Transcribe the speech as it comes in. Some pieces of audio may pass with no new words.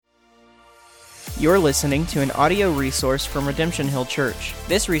You're listening to an audio resource from Redemption Hill Church.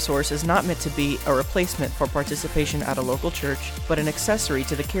 This resource is not meant to be a replacement for participation at a local church, but an accessory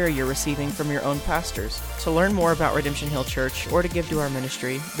to the care you're receiving from your own pastors. To learn more about Redemption Hill Church or to give to our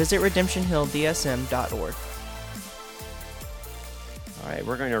ministry, visit redemptionhilldsm.org. All right,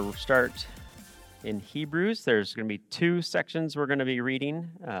 we're going to start in Hebrews. There's going to be two sections we're going to be reading,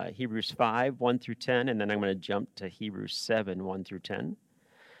 Hebrews 5, 1 through 10, and then I'm going to jump to Hebrews 7, 1 through 10.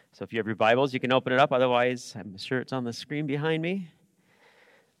 So if you have your Bibles, you can open it up. Otherwise, I'm sure it's on the screen behind me.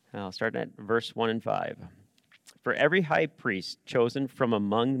 I'll start at verse 1 and 5. For every high priest chosen from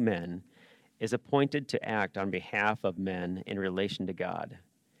among men is appointed to act on behalf of men in relation to God,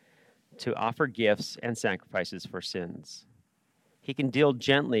 to offer gifts and sacrifices for sins. He can deal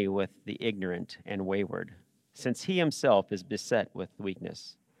gently with the ignorant and wayward, since he himself is beset with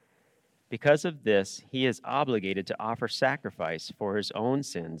weakness. Because of this, he is obligated to offer sacrifice for his own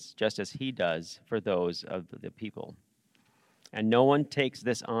sins, just as he does for those of the people. And no one takes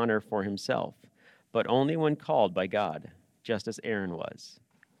this honor for himself, but only when called by God, just as Aaron was.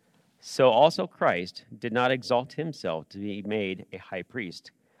 So also Christ did not exalt himself to be made a high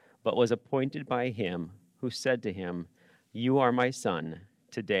priest, but was appointed by him who said to him, "You are my son,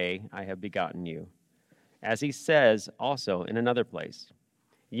 today I have begotten you." As he says also in another place,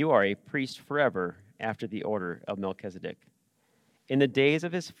 "You are a priest forever after the order of Melchizedek." In the days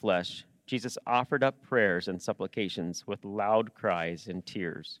of his flesh, Jesus offered up prayers and supplications with loud cries and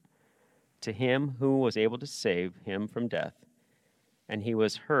tears to him who was able to save him from death, and he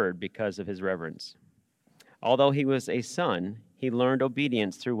was heard because of his reverence. Although he was a son, he learned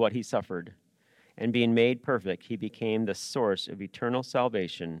obedience through what he suffered, and being made perfect, he became the source of eternal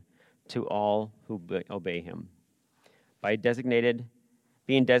salvation to all who obey him.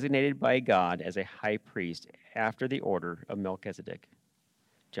 Being designated by God as a high priest after the order of Melchizedek.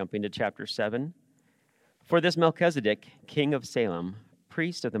 Jumping to chapter 7. For this Melchizedek, king of Salem,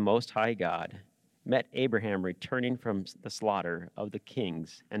 priest of the Most High God, met Abraham returning from the slaughter of the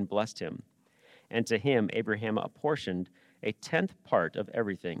kings and blessed him. And to him Abraham apportioned a 10th part of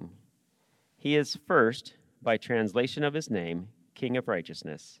everything. He is first, by translation of his name, King of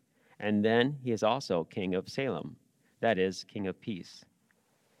Righteousness, and then he is also King of Salem, that is, King of Peace.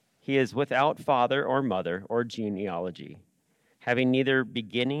 He is without father or mother or genealogy, having neither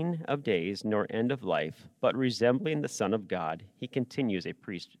beginning of days nor end of life, but resembling the Son of God, he continues a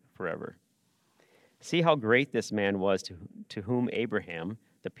priest forever. See how great this man was to whom Abraham,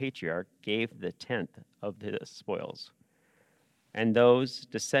 the patriarch, gave the 10th of the spoils. And those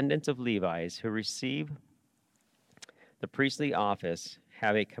descendants of Levites who receive the priestly office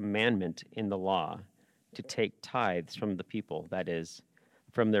have a commandment in the law to take tithes from the people, that is,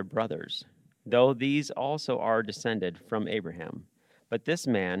 from their brothers, though these also are descended from Abraham. But this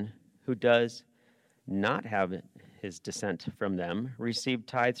man, who does not have his descent from them, received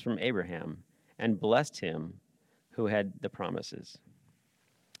tithes from Abraham, and blessed him who had the promises.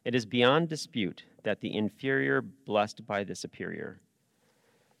 It is beyond dispute that the inferior blessed by the superior.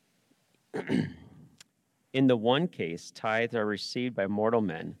 In the one case, tithes are received by mortal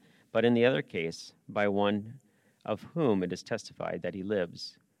men, but in the other case, by one of whom it is testified that he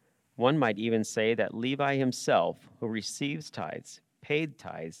lives. One might even say that Levi himself, who receives tithes, paid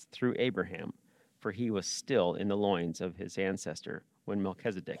tithes through Abraham, for he was still in the loins of his ancestor when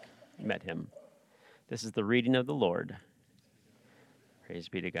Melchizedek met him. This is the reading of the Lord. Praise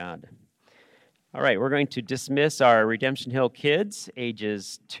be to God. All right, we're going to dismiss our Redemption Hill kids,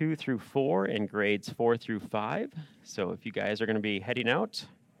 ages 2 through 4 and grades 4 through 5. So if you guys are going to be heading out,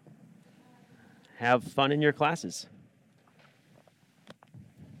 have fun in your classes.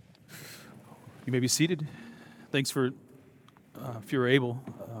 You may be seated. Thanks for, if you're able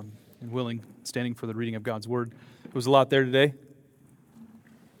and willing, standing for the reading of God's Word. It was a lot there today.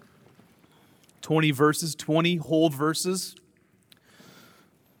 20 verses, 20 whole verses.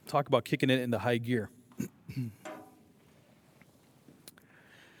 Talk about kicking it into high gear.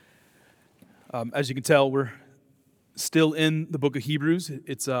 As you can tell, we're still in the book of Hebrews.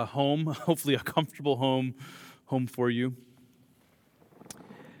 It's a home, hopefully a comfortable home for you.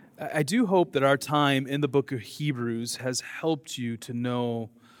 I do hope that our time in the book of Hebrews has helped you to know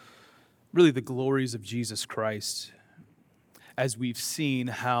really the glories of Jesus Christ, as we've seen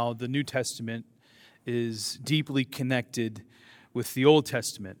how the New Testament is deeply connected with the Old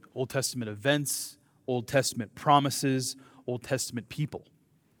Testament events, Old Testament promises, Old Testament people.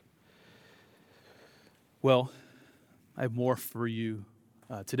 Well, I have more for you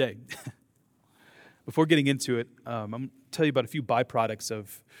today. Before getting into it, I'm going to tell you about a few byproducts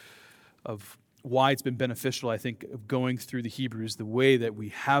of why it's been beneficial, I think, of going through the Hebrews the way that we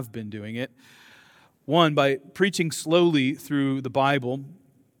have been doing it. One, by preaching slowly through the Bible,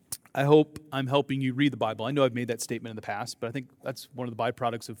 I hope I'm helping you read the Bible. I know I've made that statement in the past, but I think that's one of the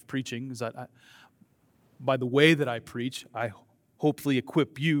byproducts of preaching, is that by the way that I preach, I hopefully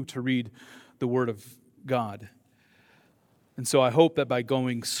equip you to read the Word of God. And so I hope that by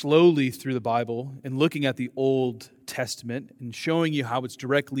going slowly through the Bible and looking at the Old Testament and showing you how it's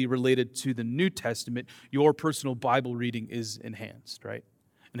directly related to the New Testament, your personal Bible reading is enhanced, right?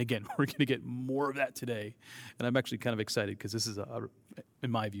 And again, we're going to get more of that today. And I'm actually kind of excited because this is,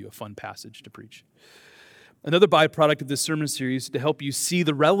 in my view, a fun passage to preach. Another byproduct of this sermon series is to help you see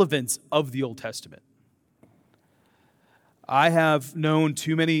the relevance of the Old Testament. I have known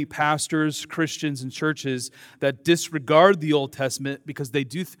too many pastors, Christians, and churches that disregard the Old Testament because they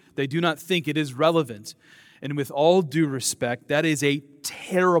do not think it is relevant. And with all due respect, that is a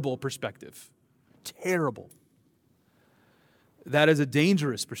terrible perspective. Terrible. That is a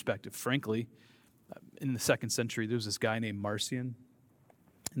dangerous perspective, frankly. In the 2nd century, there was this guy named Marcion.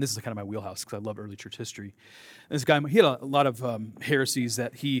 And this is kind of my wheelhouse because I love early church history. And this guy, he had a lot of heresies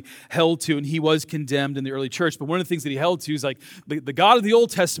that he held to, and he was condemned in the early church. But one of the things that he held to is like the God of the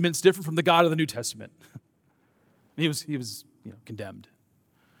Old Testament is different from the God of the New Testament. he was condemned,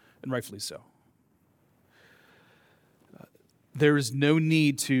 and rightfully so. There is no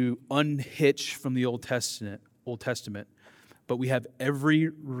need to unhitch from the Old Testament, but we have every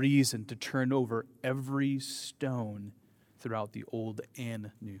reason to turn over every stone throughout the Old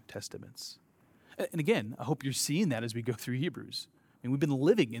and New Testaments. And again, I hope you're seeing that as we go through Hebrews. I mean, we've been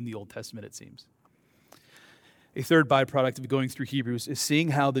living in the Old Testament, it seems. A third byproduct of going through Hebrews is seeing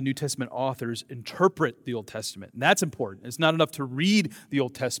how the New Testament authors interpret the Old Testament. And that's important. It's not enough to read the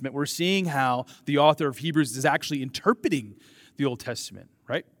Old Testament. We're seeing how the author of Hebrews is actually interpreting the Old Testament,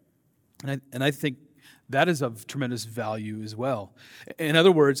 right? And I think that is of tremendous value as well. In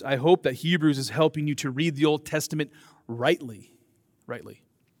other words, I hope that Hebrews is helping you to read the Old Testament rightly.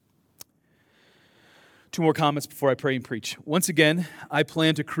 Two more comments before I pray and preach. Once again, I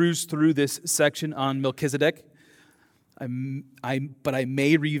plan to cruise through this section on Melchizedek. But I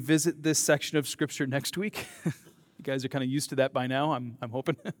may revisit this section of Scripture next week. You guys are kind of used to that by now, I'm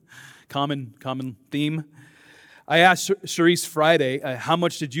hoping. Common theme. I asked Charisse Friday, how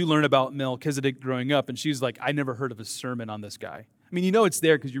much did you learn about Melchizedek growing up? And she's like, I never heard of a sermon on this guy. I mean, you know it's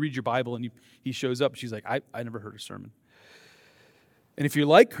there because you read your Bible and he shows up. She's like, I never heard a sermon. And if you're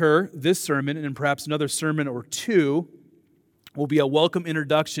like her, this sermon and perhaps another sermon or two will be a welcome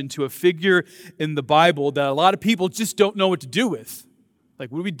introduction to a figure in the Bible that a lot of people just don't know what to do with.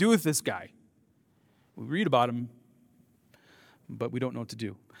 Like, what do we do with this guy? We read about him, but we don't know what to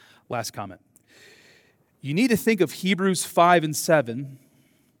do. Last comment. You need to think of Hebrews 5 and 7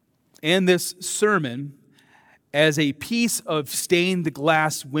 and this sermon as a piece of stained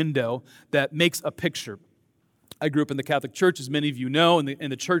glass window that makes a picture. I grew up in the Catholic Church, as many of you know, and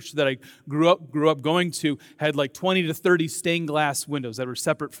the church that I grew up going to had like 20 to 30 stained glass windows that were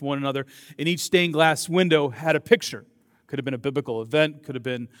separate from one another, and each stained glass window had a picture. Could have been a biblical event, could have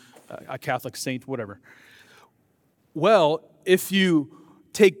been a Catholic saint, whatever. Well, if you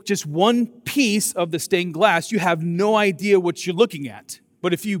take just one piece of the stained glass, you have no idea what you're looking at.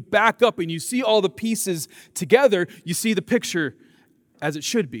 But if you back up and you see all the pieces together, you see the picture as it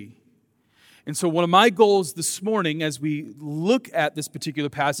should be. And so one of my goals this morning as we look at this particular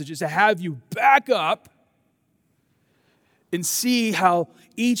passage is to have you back up and see how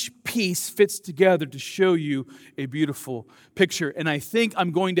each piece fits together to show you a beautiful picture. And I think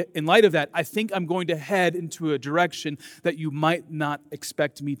I'm going to, in light of that, I'm going to head into a direction that you might not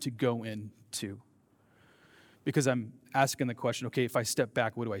expect me to go into. Because I'm asking the question, okay, if I step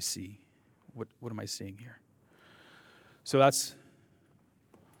back, what do I see? What am I seeing here? So that's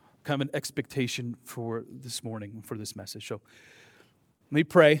kind of an expectation for this morning, for this message. So let me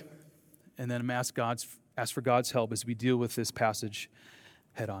pray, and then I'm ask for God's help as we deal with this passage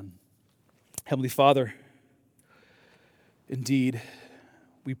head on. Heavenly Father, indeed,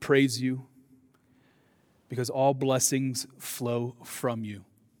 we praise you because all blessings flow from you.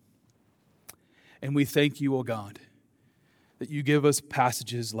 And we thank you, O God, that you give us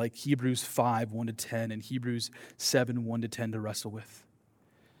passages like Hebrews 5, 1 to 10, and Hebrews 7, 1 to 10 to wrestle with.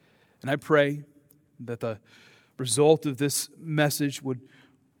 And I pray that the result of this message would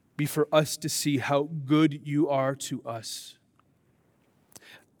be for us to see how good you are to us.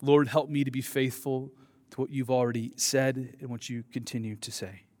 Lord, help me to be faithful to what you've already said and what you continue to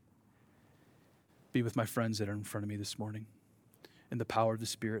say. Be with my friends that are in front of me this morning. In the power of the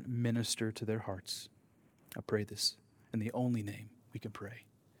Spirit, minister to their hearts. I pray this in the only name we can pray.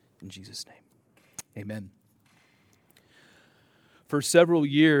 In Jesus' name, amen. For several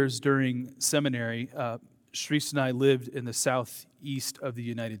years during seminary, Sharice and I lived in the southeast of the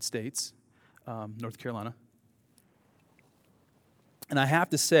United States, North Carolina. And I have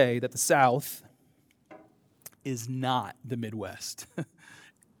to say that the South is not the Midwest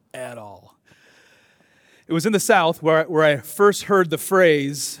at all. It was in the South where I first heard the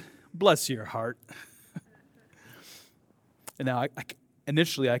phrase, "bless your heart." And now,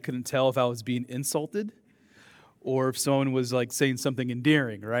 initially, I couldn't tell if I was being insulted or if someone was like saying something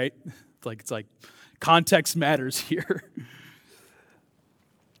endearing, right? It's like context matters here.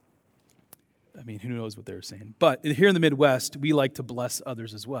 I mean, who knows what they were saying? But here in the Midwest, we like to bless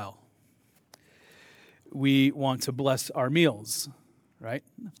others as well. We want to bless our meals, right?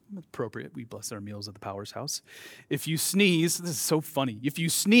 Appropriate. We bless our meals at the Powers house. If you sneeze, this is so funny. If you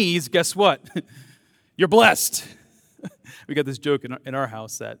sneeze, guess what? You're blessed. We got this joke in our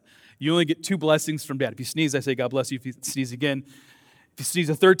house that you only get 2 blessings from Dad. If you sneeze, I say, God bless you. If you sneeze again, if you sneeze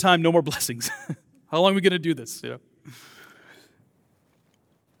a 3rd time, no more blessings. How long are we going to do this?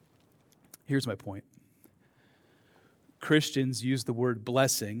 Here's my point. Christians use the word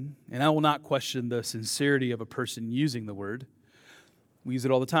blessing, and I will not question the sincerity of a person using the word. We use it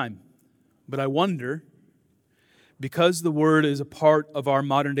all the time. But I wonder, because the word is a part of our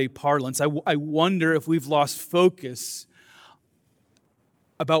modern day parlance, I wonder if we've lost focus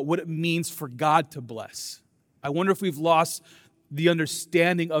about what it means for God to bless. I wonder if we've lost the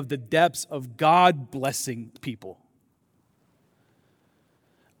understanding of the depths of God blessing people.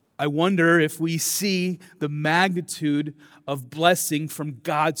 I wonder if we see the magnitude of blessing from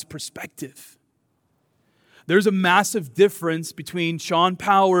God's perspective. There's a massive difference between Sean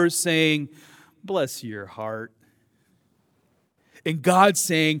Powers saying, "bless your heart," and God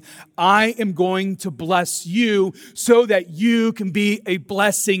saying, "I am going to bless you so that you can be a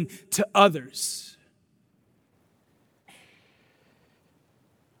blessing to others."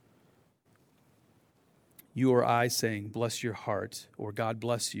 You or I saying, "bless your heart," or "God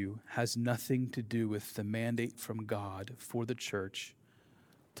bless you," has nothing to do with the mandate from God for the church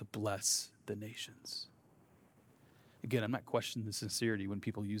to bless the nations. Again, I'm not questioning the sincerity when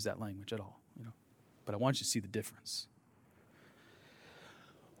people use that language at all, but I want you to see the difference.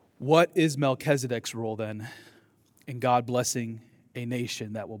 What is Melchizedek's role then in God blessing a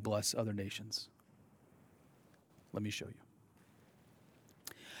nation that will bless other nations? Let me show you.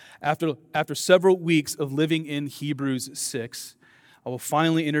 After several weeks of living in Hebrews 6, I will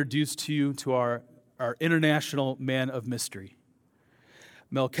finally introduce to you to our international man of mystery.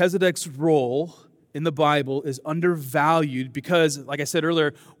 Melchizedek's role in the Bible is undervalued because, like I said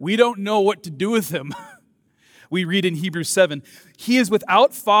earlier, we don't know what to do with him. We read in Hebrews 7, he is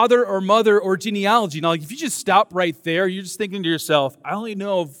without father or mother or genealogy. Now, if you just stop right there, you're just thinking to yourself, I only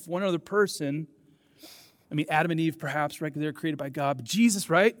know of one other person. Adam and Eve, perhaps, right? They're created by God. But Jesus,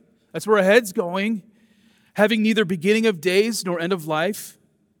 right? That's where our head's going. Having neither beginning of days nor end of life.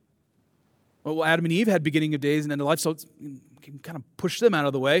 Well, Adam and Eve had beginning of days and end of life, so it's kind of push them out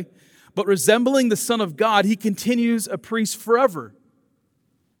of the way. But resembling the Son of God, he continues a priest forever.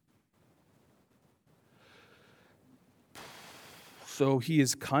 So he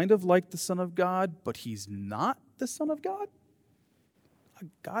is kind of like the Son of God, but he's not the Son of God? I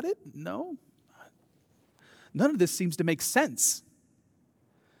got it? No. None of this seems to make sense.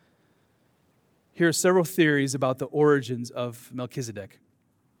 Here are several theories about the origins of Melchizedek.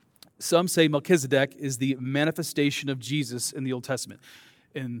 Some say Melchizedek is the manifestation of Jesus in the Old Testament.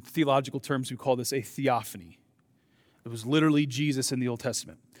 In theological terms, we call this a theophany. It was literally Jesus in the Old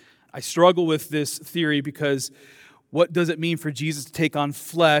Testament. I struggle with this theory because what does it mean for Jesus to take on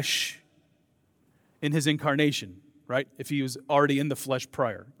flesh in his incarnation, right? If he was already in the flesh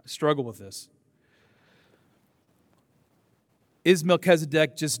prior. I struggle with this. Is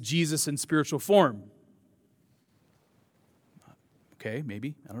Melchizedek just Jesus in spiritual form? Okay,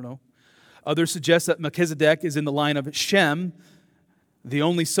 maybe. I don't know. Others suggest that Melchizedek is in the line of Shem, the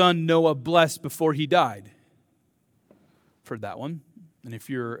only son Noah blessed before he died. I've heard that one. And if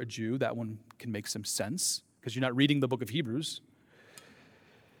you're a Jew, that one can make some sense because you're not reading the book of Hebrews.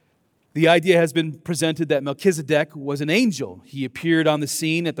 The idea has been presented that Melchizedek was an angel. He appeared on the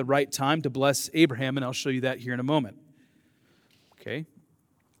scene at the right time to bless Abraham, and I'll show you that here in a moment. Okay.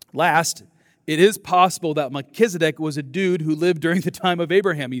 Last, it is possible that Melchizedek was a dude who lived during the time of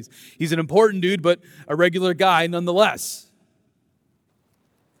Abraham. He's an important dude, but a regular guy nonetheless.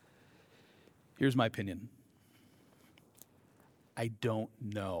 Here's my opinion. I don't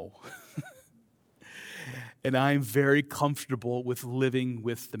know. And I'm very comfortable with living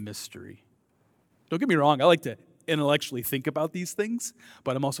with the mystery. Don't get me wrong, I like to intellectually think about these things,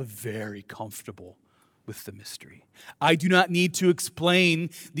 but I'm also very comfortable with the mystery. I do not need to explain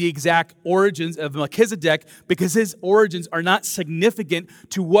the exact origins of Melchizedek because his origins are not significant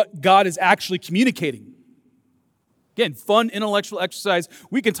to what God is actually communicating. Again, fun intellectual exercise.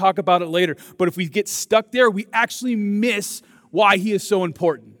 We can talk about it later. But if we get stuck there, we actually miss why he is so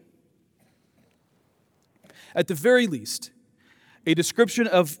important. At the very least, a description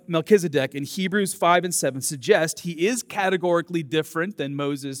of Melchizedek in Hebrews 5 and 7 suggests he is categorically different than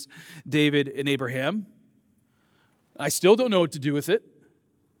Moses, David, and Abraham. I still don't know what to do with it.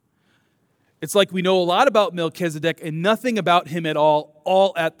 It's like we know a lot about Melchizedek and nothing about him at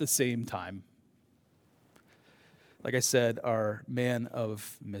all at the same time. Like I said, our man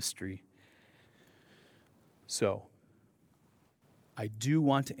of mystery. So, I do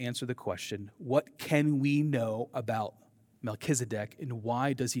want to answer the question, what can we know about Melchizedek and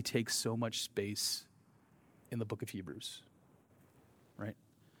why does he take so much space in the book of Hebrews? Right?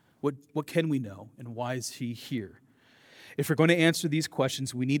 What can we know and why is he here? If we're going to answer these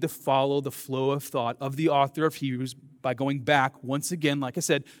questions, we need to follow the flow of thought of the author of Hebrews by going back, once again, like I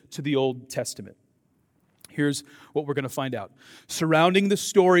said, to the Old Testament. Here's what we're going to find out. Surrounding the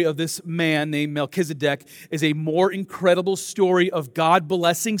story of this man named Melchizedek is a more incredible story of God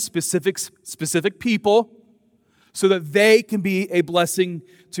blessing specific people so that they can be a blessing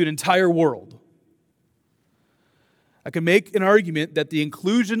to an entire world. I can make an argument that the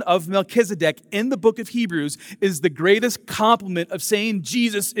inclusion of Melchizedek in the book of Hebrews is the greatest compliment of saying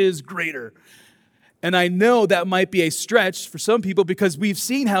Jesus is greater. And I know that might be a stretch for some people because we've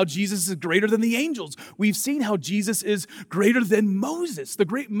seen how Jesus is greater than the angels. We've seen how Jesus is greater than Moses, the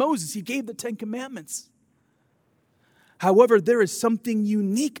great Moses. He gave the 10 Commandments. However, there is something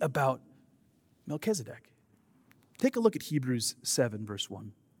unique about Melchizedek. Take a look at Hebrews 7, verse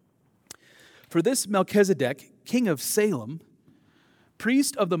 1. For this Melchizedek, king of Salem,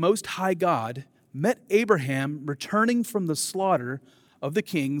 priest of the Most High God, met Abraham returning from the slaughter of the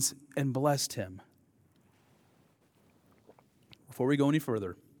kings and blessed him. Before we go any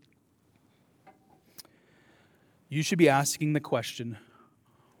further, you should be asking the question,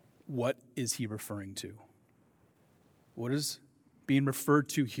 what is he referring to? What is being referred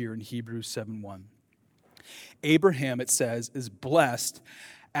to here in Hebrews 7:1? Abraham, it says, is blessed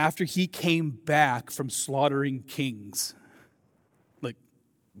after he came back from slaughtering kings. Like,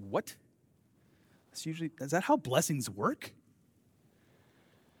 what? Is that how blessings work?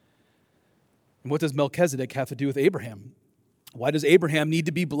 And what does Melchizedek have to do with Abraham? Why does Abraham need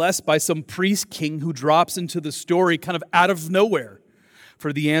to be blessed by some priest king who drops into the story kind of out of nowhere?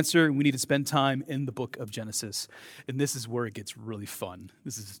 For the answer, we need to spend time in the book of Genesis. And this is where it gets really fun.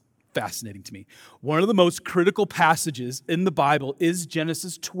 This is fascinating to me. One of the most critical passages in the Bible is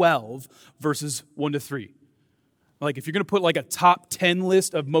Genesis 12, verses 1 to 3. Like if you're going to put like a top 10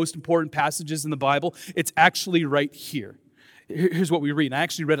 list of most important passages in the Bible, it's actually right here. Here's what we read. And I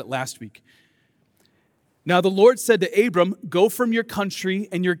actually read it last week. Now the Lord said to Abram, go from your country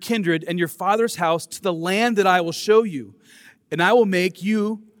and your kindred and your father's house to the land that I will show you, and I will make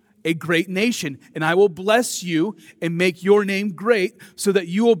you a great nation, and I will bless you and make your name great so that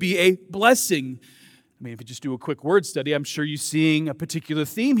you will be a blessing. I mean, if you just do a quick word study, I'm sure you're seeing a particular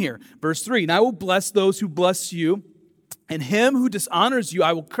theme here. Verse 3, and I will bless those who bless you, and him who dishonors you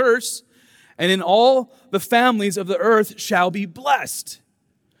I will curse, and in all the families of the earth shall be blessed.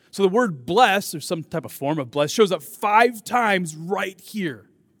 So the word bless, or some type of form of bless, shows up 5 times right here.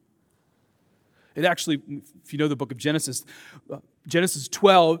 It actually, if you know the book of Genesis, Genesis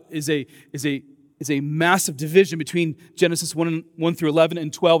 12 is a massive division between Genesis 1 through 11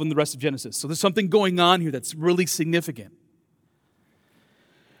 and 12 and the rest of Genesis. So there's something going on here that's really significant.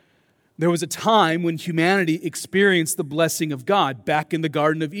 There was a time when humanity experienced the blessing of God back in the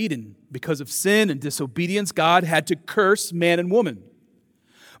Garden of Eden. Because of sin and disobedience, God had to curse man and woman.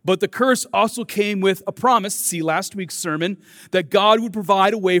 But the curse also came with a promise, see last week's sermon, that God would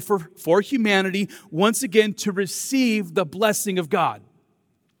provide a way for humanity once again to receive the blessing of God.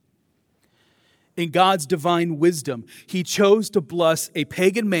 In God's divine wisdom, he chose to bless a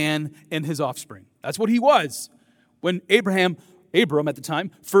pagan man and his offspring. That's what he was when Abram at the time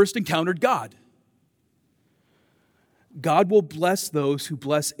first encountered God. God will bless those who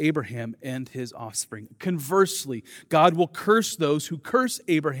bless Abraham and his offspring. Conversely, God will curse those who curse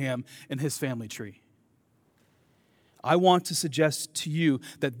Abraham and his family tree. I want to suggest to you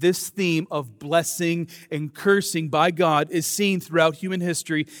that this theme of blessing and cursing by God is seen throughout human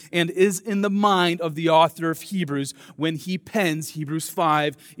history and is in the mind of the author of Hebrews when he pens Hebrews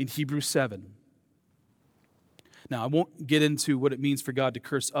 5 and Hebrews 7. Now, I won't get into what it means for God to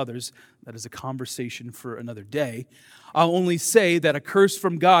curse others. That is a conversation for another day. I'll only say that a curse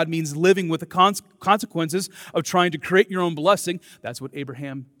from God means living with the consequences of trying to create your own blessing. That's what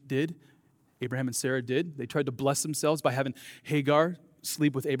Abraham did. Abraham and Sarah did. They tried to bless themselves by having Hagar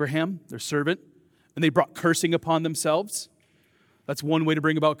sleep with Abraham, their servant, and they brought cursing upon themselves. That's one way to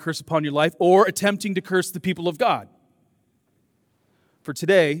bring about curse upon your life, or attempting to curse the people of God. For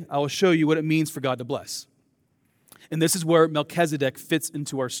today, I will show you what it means for God to bless. And this is where Melchizedek fits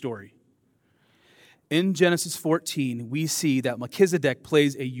into our story. In Genesis 14, we see that Melchizedek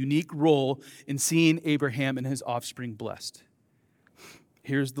plays a unique role in seeing Abraham and his offspring blessed.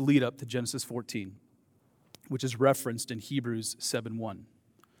 Here's the lead up to Genesis 14, which is referenced in Hebrews 7:1.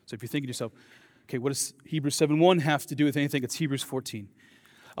 So if you're thinking to yourself, okay, what does Hebrews 7:1 have to do with anything? It's Hebrews 14.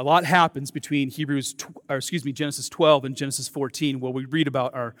 A lot happens between Genesis 12 and Genesis 14, where we read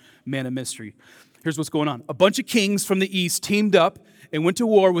about our man of mystery. Here's what's going on. A bunch of kings from the east teamed up and went to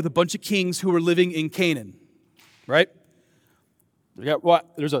war with a bunch of kings who were living in Canaan. Right?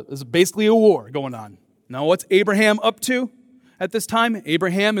 There's basically a war going on. Now, what's Abraham up to at this time?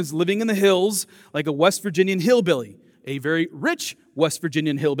 Abraham is living in the hills like a West Virginian hillbilly, a very rich West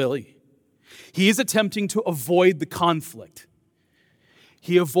Virginian hillbilly. He is attempting to avoid the conflict.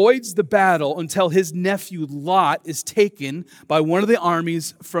 He avoids the battle until his nephew Lot is taken by one of the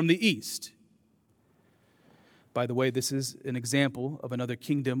armies from the east. By the way, this is an example of another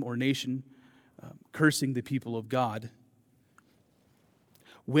kingdom or nation cursing the people of God.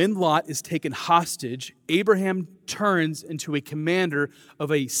 When Lot is taken hostage, Abraham turns into a commander of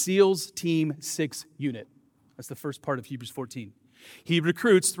a SEALs Team 6 unit. That's the first part of Hebrews 14. He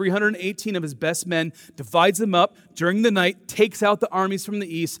recruits 318 of his best men, divides them up during the night, takes out the armies from the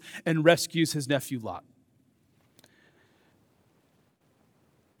east, and rescues his nephew Lot.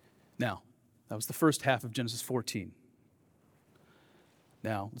 Now, that was the first half of Genesis 14.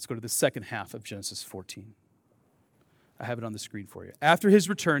 Now, let's go to the second half of Genesis 14. I have it on the screen for you. After his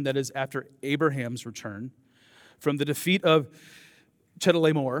return, that is, after Abraham's return, from the defeat of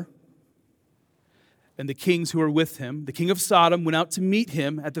Chedorlaomer and the kings who were with him, the king of Sodom went out to meet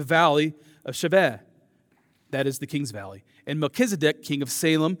him at the valley of Shaveh. That is the king's valley. And Melchizedek, king of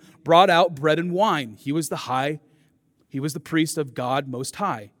Salem, brought out bread and wine. He was the priest of God Most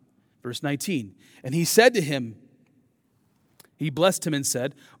High. Verse 19. And he said to him, he blessed him and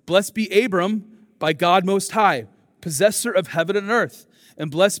said, "Blessed be Abram by God Most High, possessor of heaven and earth, and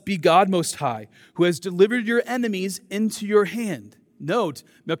blessed be God Most High, who has delivered your enemies into your hand." Note,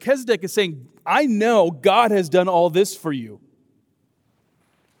 Melchizedek is saying, I know God has done all this for you.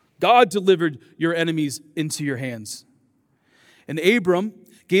 God delivered your enemies into your hands. And Abram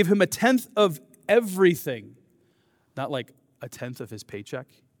gave him 1/10 of everything. Not like 1/10 of his paycheck.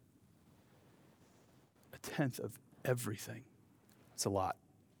 1/10 of everything. That's a lot.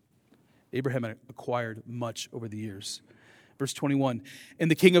 Abraham had acquired much over the years. Verse 21, and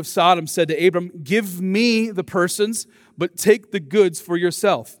the king of Sodom said to Abram, "Give me the persons, but take the goods for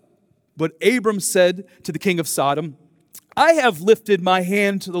yourself." But Abram said to the king of Sodom, "I have lifted my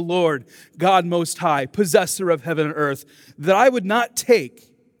hand to the Lord, God Most High, possessor of heaven and earth, that I would not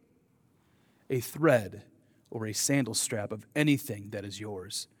take a thread or a sandal strap of anything that is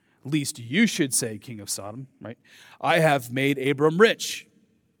yours. Lest you should say, king of Sodom, right? I have made Abram rich.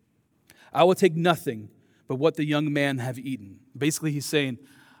 I will take nothing but what the young men have eaten." Basically, he's saying,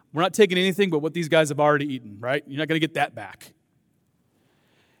 we're not taking anything but what these guys have already eaten, right? You're not going to get that back.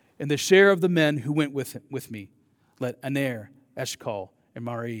 "And the share of the men who went with me, let Aner, Eshcol, and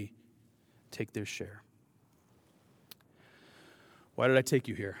Mari take their share." Why did I take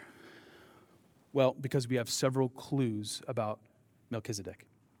you here? Well, because we have several clues about Melchizedek.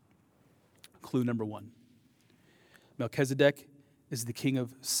 Clue number 1. Melchizedek is the king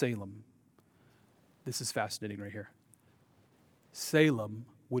of Salem. This is fascinating right here. Salem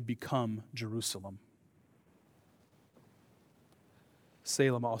would become Jerusalem.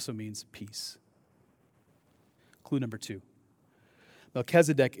 Salem also means peace. Clue number 2.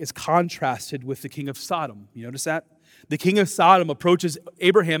 Melchizedek is contrasted with the king of Sodom. You notice that? The king of Sodom approaches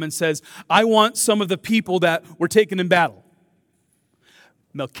Abraham and says, "I want some of the people that were taken in battle."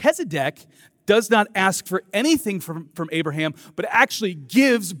 Melchizedek does not ask for anything from Abraham, but actually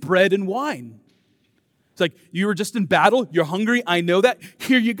gives bread and wine. It's like, you were just in battle, you're hungry, I know that,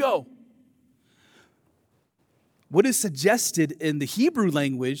 here you go. What is suggested in the Hebrew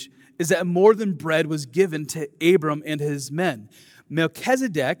language is that more than bread was given to Abram and his men.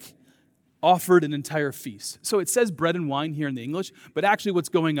 Melchizedek offered an entire feast. So it says bread and wine here in the English, but actually what's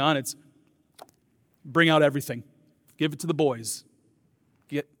going on, it's bring out everything. Give it to the boys.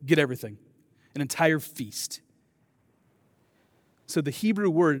 Get everything. An entire feast. So the Hebrew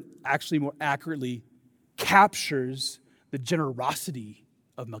word actually more accurately captures the generosity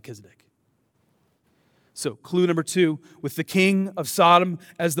of Melchizedek. So clue number 2, with the king of Sodom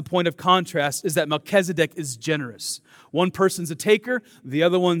as the point of contrast, is that Melchizedek is generous. One person's a taker, the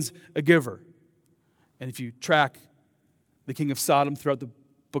other one's a giver. And if you track the king of Sodom throughout the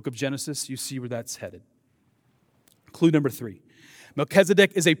book of Genesis, you see where that's headed. Clue number 3.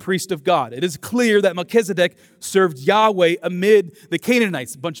 Melchizedek is a priest of God. It is clear that Melchizedek served Yahweh amid the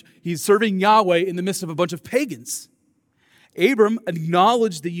Canaanites. He's serving Yahweh in the midst of a bunch of pagans. Abram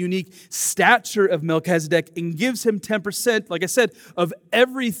acknowledged the unique stature of Melchizedek and gives him 10%, like I said, of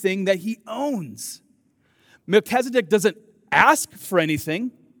everything that he owns. Melchizedek doesn't ask for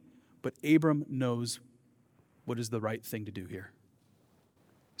anything, but Abram knows what is the right thing to do here.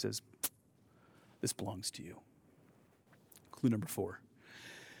 He says, this belongs to you. Clue number 4.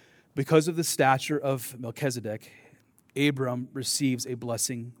 Because of the stature of Melchizedek, Abram receives a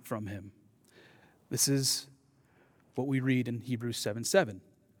blessing from him. This is what we read in Hebrews 7:7.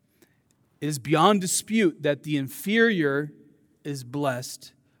 It is beyond dispute that the inferior is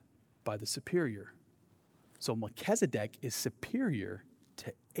blessed by the superior. So Melchizedek is superior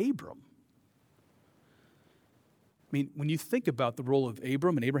to Abram. I mean, when you think about the role of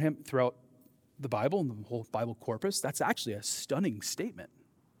Abram and Abraham throughout the Bible and the whole Bible corpus, that's actually a stunning statement.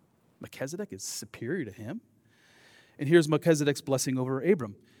 Melchizedek is superior to him. And here's Melchizedek's blessing over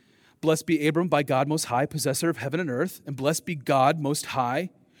Abram. Blessed be Abram by God Most High, possessor of heaven and earth, and blessed be God Most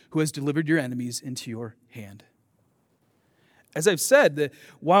High, who has delivered your enemies into your hand. As I've said, that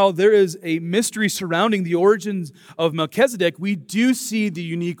while there is a mystery surrounding the origins of Melchizedek, we do see the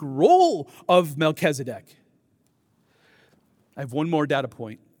unique role of Melchizedek. I have one more data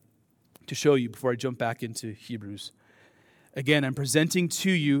point to show you before I jump back into Hebrews. Again, I'm presenting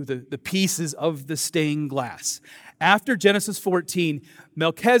to you the pieces of the stained glass. After Genesis 14,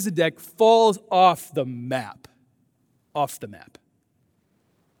 Melchizedek falls off the map.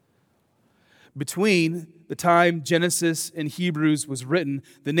 Between the time Genesis and Hebrews was written,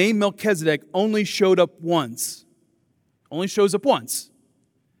 the name Melchizedek only showed up once. Only shows up once.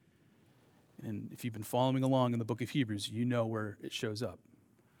 And if you've been following along in the book of Hebrews, you know where it shows up.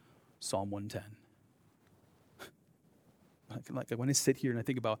 Psalm 110. Like when I sit here and I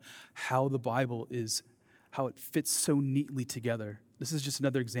think about how the Bible is, how it fits so neatly together, this is just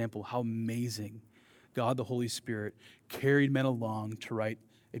another example how amazing God the Holy Spirit carried men along to write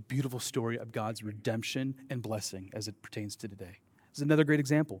a beautiful story of God's redemption and blessing as it pertains to today. This is another great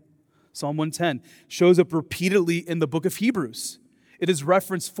example. Psalm 110 shows up repeatedly in the book of Hebrews. It is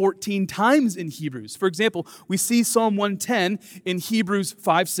referenced 14 times in Hebrews. For example, we see Psalm 110 in Hebrews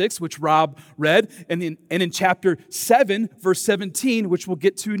 5:6, which Rob read, and in chapter 7, verse 17, which we'll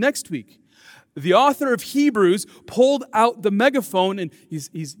get to next week. The author of Hebrews pulled out the megaphone, and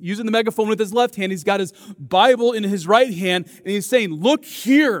he's using the megaphone with his left hand. He's got his Bible in his right hand, and he's saying, look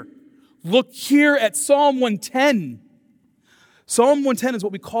here at Psalm 110. Psalm 110 is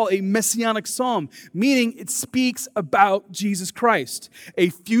what we call a messianic psalm, meaning it speaks about Jesus Christ, a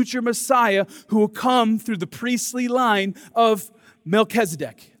future Messiah who will come through the priestly line of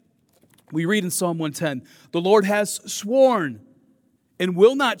Melchizedek. We read in Psalm 110, the Lord has sworn and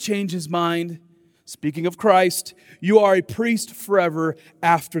will not change his mind. Speaking of Christ, you are a priest forever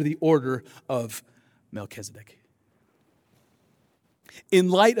after the order of Melchizedek. In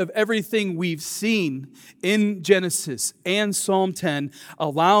light of everything we've seen in Genesis and Psalm 10,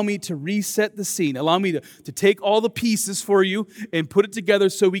 allow me to reset the scene. Allow me to take all the pieces for you and put it together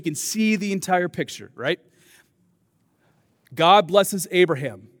so we can see the entire picture, right? God blesses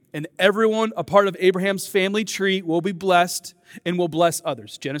Abraham, and everyone a part of Abraham's family tree will be blessed and will bless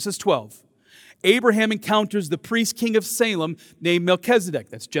others. Genesis 12. Abraham encounters the priest king of Salem named Melchizedek.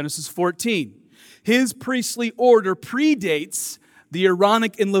 That's Genesis 14. His priestly order predates the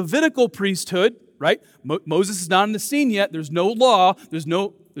Aaronic and Levitical priesthood, right? Moses is not on the scene yet. There's no law. There's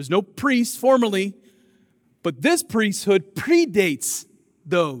no priest formally. But this priesthood predates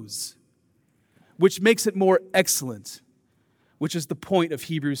those, which makes it more excellent, which is the point of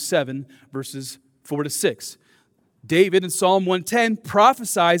Hebrews 7, verses 4 to 6. David in Psalm 110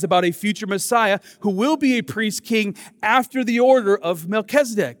 prophesies about a future Messiah who will be a priest king after the order of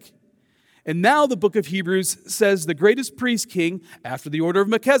Melchizedek. And now the book of Hebrews says the greatest priest king, after the order of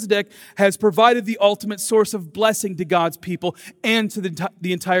Melchizedek, has provided the ultimate source of blessing to God's people and to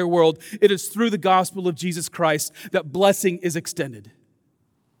the entire world. It is through the gospel of Jesus Christ that blessing is extended.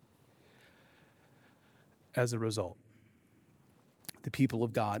 As a result, the people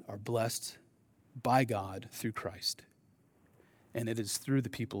of God are blessed by God through Christ. And it is through the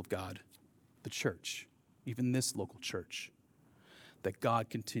people of God, the church, even this local church, that God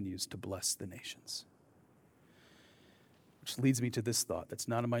continues to bless the nations. Which leads me to this thought that's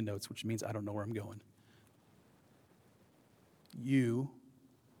not in my notes, which means I don't know where I'm going. You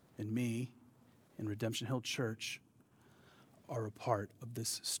and me and Redemption Hill Church are a part of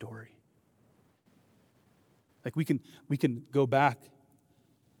this story. Like we can go back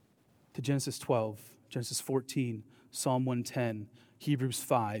to Genesis 12, Genesis 14, Psalm 110, Hebrews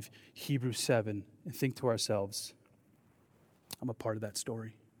 5, Hebrews 7, and think to ourselves, I'm a part of that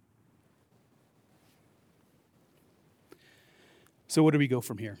story. So where do we go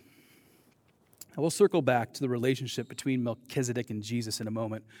from here? I will circle back to the relationship between Melchizedek and Jesus in a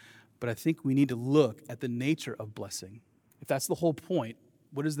moment, but I think we need to look at the nature of blessing. If that's the whole point,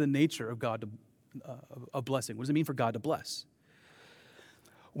 what is the nature of God of blessing? What does it mean for God to bless?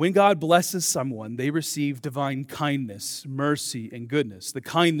 When God blesses someone, they receive divine kindness, mercy, and goodness. The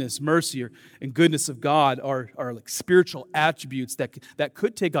kindness, mercy, and goodness of God are like spiritual attributes that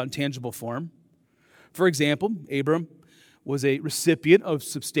could take on tangible form. For example, Abram was a recipient of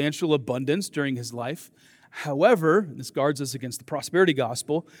substantial abundance during his life. However, and this guards us against the prosperity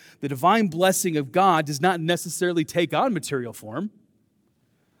gospel, the divine blessing of God does not necessarily take on material form.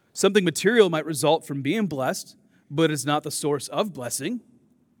 Something material might result from being blessed, but it's not the source of blessing.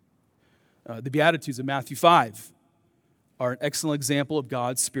 The Beatitudes of Matthew 5 are an excellent example of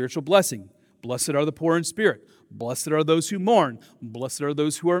God's spiritual blessing. Blessed are the poor in spirit. Blessed are those who mourn. Blessed are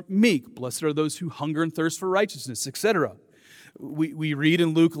those who are meek. Blessed are those who hunger and thirst for righteousness, etc. We read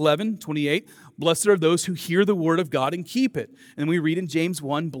in Luke 11:28, blessed are those who hear the word of God and keep it. And we read in James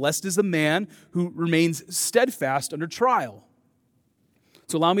 1, blessed is the man who remains steadfast under trial.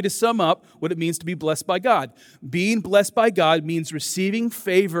 So allow me to sum up what it means to be blessed by God. Being blessed by God means receiving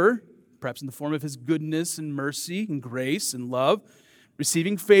favor, perhaps in the form of His goodness and mercy and grace and love,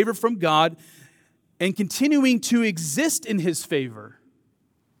 receiving favor from God and continuing to exist in His favor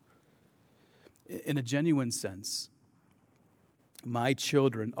in a genuine sense. My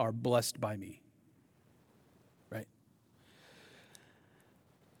children are blessed by me, right?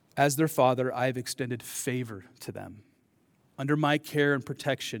 As their father, I have extended favor to them. Under my care and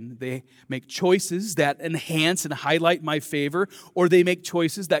protection, they make choices that enhance and highlight my favor, or they make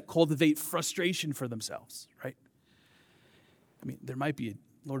choices that cultivate frustration for themselves, right? I mean, there might be,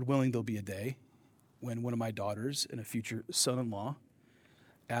 Lord willing, there'll be a day when one of my daughters and a future son-in-law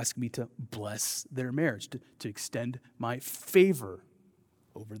ask me to bless their marriage, to extend my favor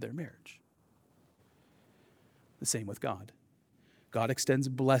over their marriage. The same with God. God extends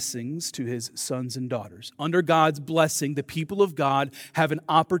blessings to His sons and daughters. Under God's blessing, the people of God have an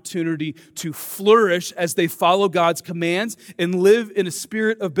opportunity to flourish as they follow God's commands and live in a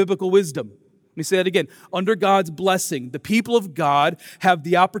spirit of biblical wisdom. Let me say that again. Under God's blessing, the people of God have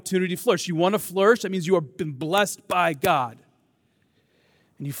the opportunity to flourish. You want to flourish? That means you have been blessed by God.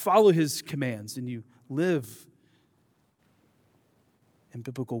 And you follow His commands and you live in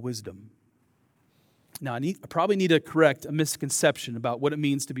biblical wisdom. Now, I probably need to correct a misconception about what it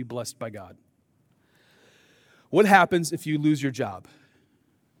means to be blessed by God. What happens if you lose your job?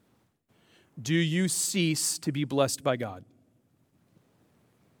 Do you cease to be blessed by God?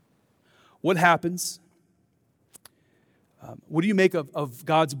 What happens? What do you make of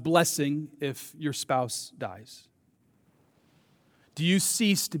God's blessing if your spouse dies? Do you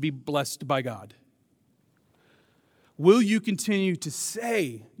cease to be blessed by God? Will you continue to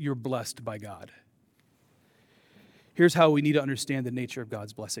say you're blessed by God? Here's how we need to understand the nature of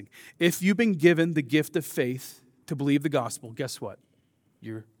God's blessing. If you've been given the gift of faith to believe the gospel, guess what?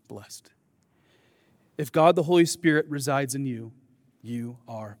 You're blessed. If God the Holy Spirit resides in you, you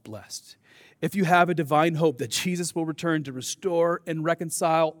are blessed. If you have a divine hope that Jesus will return to restore and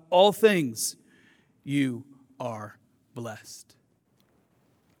reconcile all things, you are blessed.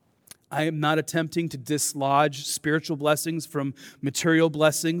 I am not attempting to dislodge spiritual blessings from material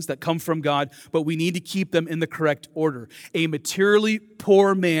blessings that come from God, but we need to keep them in the correct order. A materially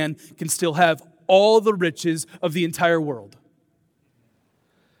poor man can still have all the riches of the entire world.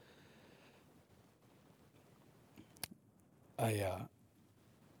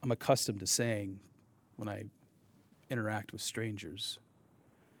 I'm accustomed to saying when I interact with strangers,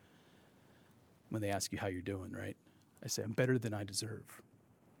 when they ask you how you're doing, right? I say, I'm better than I deserve.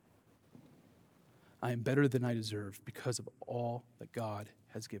 I am better than I deserve because of all that God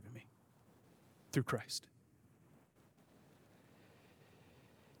has given me through Christ.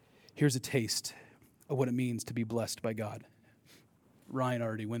 Here's a taste of what it means to be blessed by God. Ryan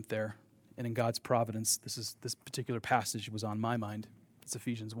already went there, and in God's providence, this particular passage was on my mind. It's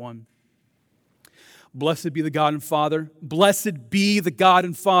Ephesians 1. Blessed be the God and Father. Blessed be the God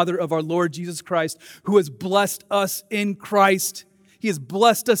and Father of our Lord Jesus Christ, who has blessed us in Christ. He has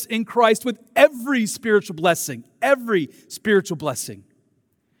blessed us in Christ with every spiritual blessing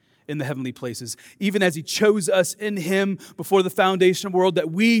in the heavenly places, even as he chose us in him before the foundation of the world,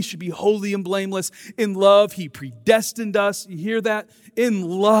 that we should be holy and blameless. In love, he predestined us. You hear that? In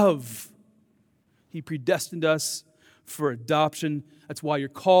love, he predestined us for adoption. That's why you're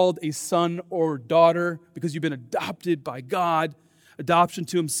called a son or daughter, because you've been adopted by God. Adoption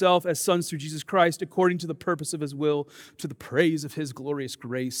to himself as sons through Jesus Christ, according to the purpose of his will, to the praise of his glorious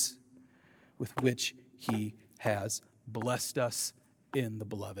grace, with which he has blessed us in the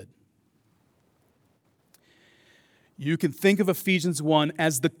beloved. You can think of Ephesians 1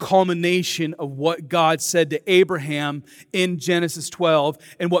 as the culmination of what God said to Abraham in Genesis 12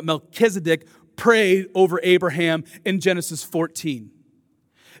 and what Melchizedek prayed over Abraham in Genesis 14.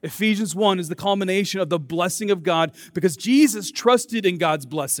 Ephesians 1 is the culmination of the blessing of God because Jesus trusted in God's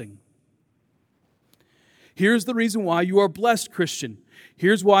blessing. Here's the reason why you are blessed, Christian.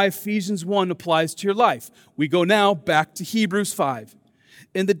 Here's why Ephesians 1 applies to your life. We go now back to Hebrews 5.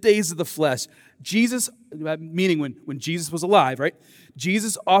 In the days of the flesh, Jesus, meaning when Jesus was alive, right?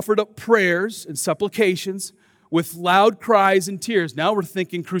 Jesus offered up prayers and supplications with loud cries and tears. Now we're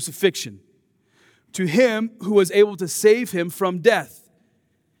thinking crucifixion. To him who was able to save him from death.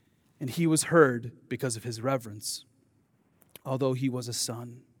 And he was heard because of his reverence. Although he was a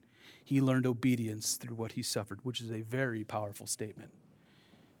son, he learned obedience through what he suffered, which is a very powerful statement.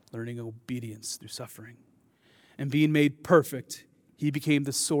 Learning obedience through suffering. And being made perfect, he became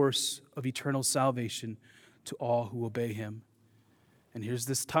the source of eternal salvation to all who obey him. And here's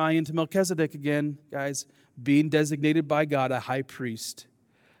this tie into Melchizedek again, guys. Being designated by God a high priest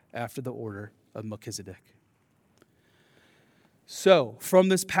after the order of Melchizedek. So, from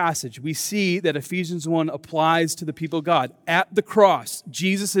this passage, we see that Ephesians 1 applies to the people of God. At the cross,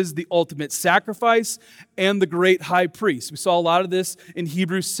 Jesus is the ultimate sacrifice and the great high priest. We saw a lot of this in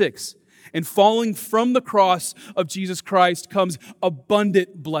Hebrews 6. And falling from the cross of Jesus Christ comes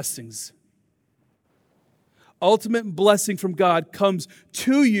abundant blessings. Ultimate blessing from God comes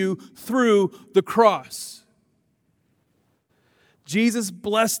to you through the cross. Jesus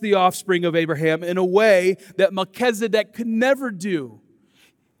blessed the offspring of Abraham in a way that Melchizedek could never do.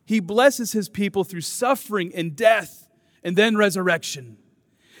 He blesses his people through suffering and death and then resurrection.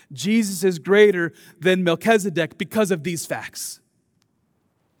 Jesus is greater than Melchizedek because of these facts.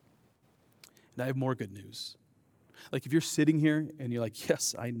 And I have more good news. Like if you're sitting here and you're like,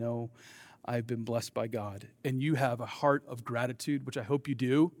 yes, I know I've been blessed by God, and you have a heart of gratitude, which I hope you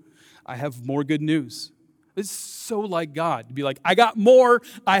do, I have more good news. It's so like God to be like, I got more,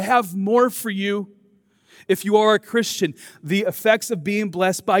 I have more for you. If you are a Christian, the effects of being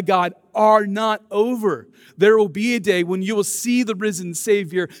blessed by God are not over. There will be a day when you will see the risen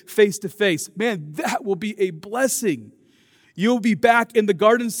Savior face to face. Man, that will be a blessing. You'll be back in the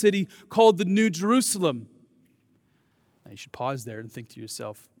garden city called the New Jerusalem. Now you should pause there and think to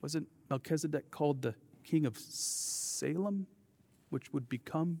yourself, wasn't Melchizedek called the king of Salem, which would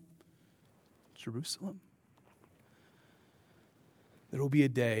become Jerusalem? There will be a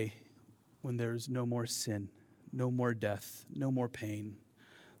day when there is no more sin, no more death, no more pain.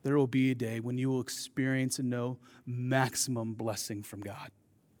 There will be a day when you will experience and know maximum blessing from God.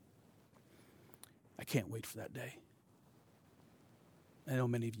 I can't wait for that day. I know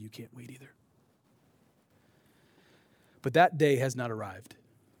many of you can't wait either. But that day has not arrived.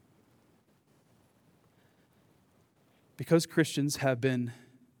 Because Christians have been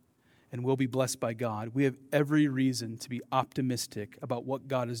and will be blessed by God, we have every reason to be optimistic about what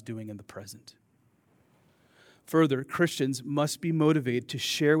God is doing in the present. Further, Christians must be motivated to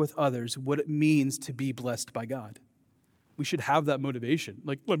share with others what it means to be blessed by God. We should have that motivation.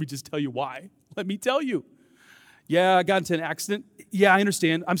 Like, let me just tell you why. Let me tell you. Yeah, I got into an accident. Yeah, I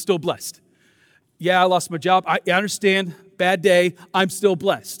understand. I'm still blessed. Yeah, I lost my job. I understand. Bad day. I'm still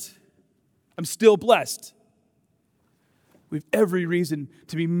blessed. I'm still blessed. We have every reason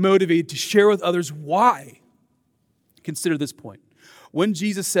to be motivated to share with others why. Consider this point. When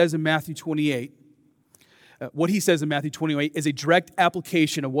Jesus says in Matthew 28, what he says in Matthew 28 is a direct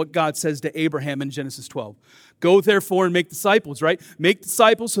application of what God says to Abraham in Genesis 12. Go therefore and make disciples, right? Make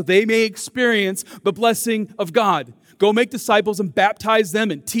disciples so they may experience the blessing of God. Go make disciples and baptize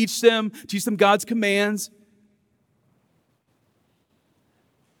them and teach them God's commands.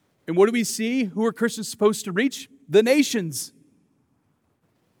 And what do we see? Who are Christians supposed to reach? The nations.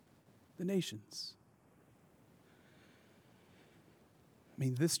 The nations. I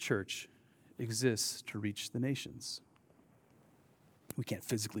mean, this church exists to reach the nations. We can't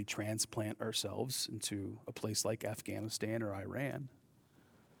physically transplant ourselves into a place like Afghanistan or Iran.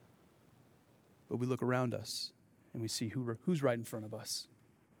 But we look around us and we see who's right in front of us.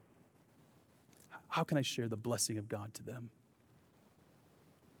 How can I share the blessing of God to them?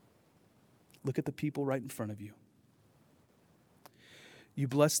 Look at the people right in front of you. You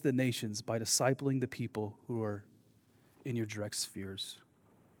bless the nations by discipling the people who are in your direct spheres.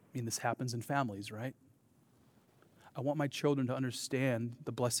 I mean, this happens in families, right? I want my children to understand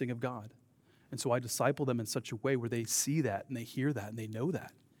the blessing of God. And so I disciple them in such a way where they see that and they hear that and they know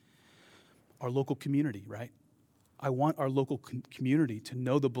that. Our local community, right? I want our local community to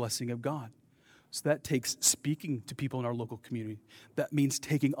know the blessing of God. So that takes speaking to people in our local community. That means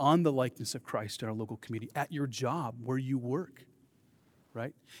taking on the likeness of Christ in our local community, at your job, where you work,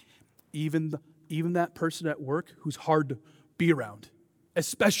 right? Even that person at work who's hard to be around,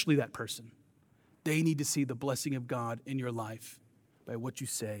 especially that person, they need to see the blessing of God in your life by what you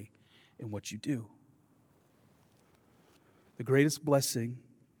say and what you do. The greatest blessing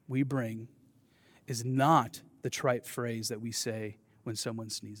we bring is not the trite phrase that we say when someone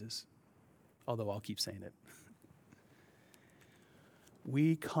sneezes, although I'll keep saying it.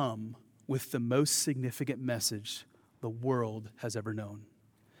 We come with the most significant message the world has ever known.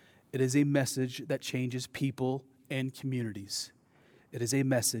 It is a message that changes people and communities. It is a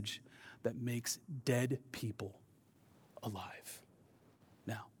message that makes dead people alive.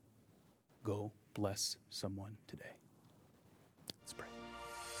 Now, go bless someone today. Let's pray.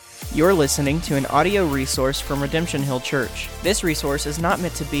 You're listening to an audio resource from Redemption Hill Church. This resource is not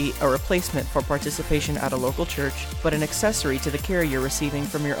meant to be a replacement for participation at a local church, but an accessory to the care you're receiving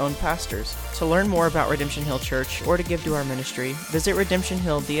from your own pastors. To learn more about Redemption Hill Church or to give to our ministry, visit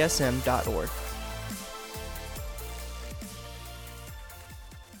redemptionhilldsm.org.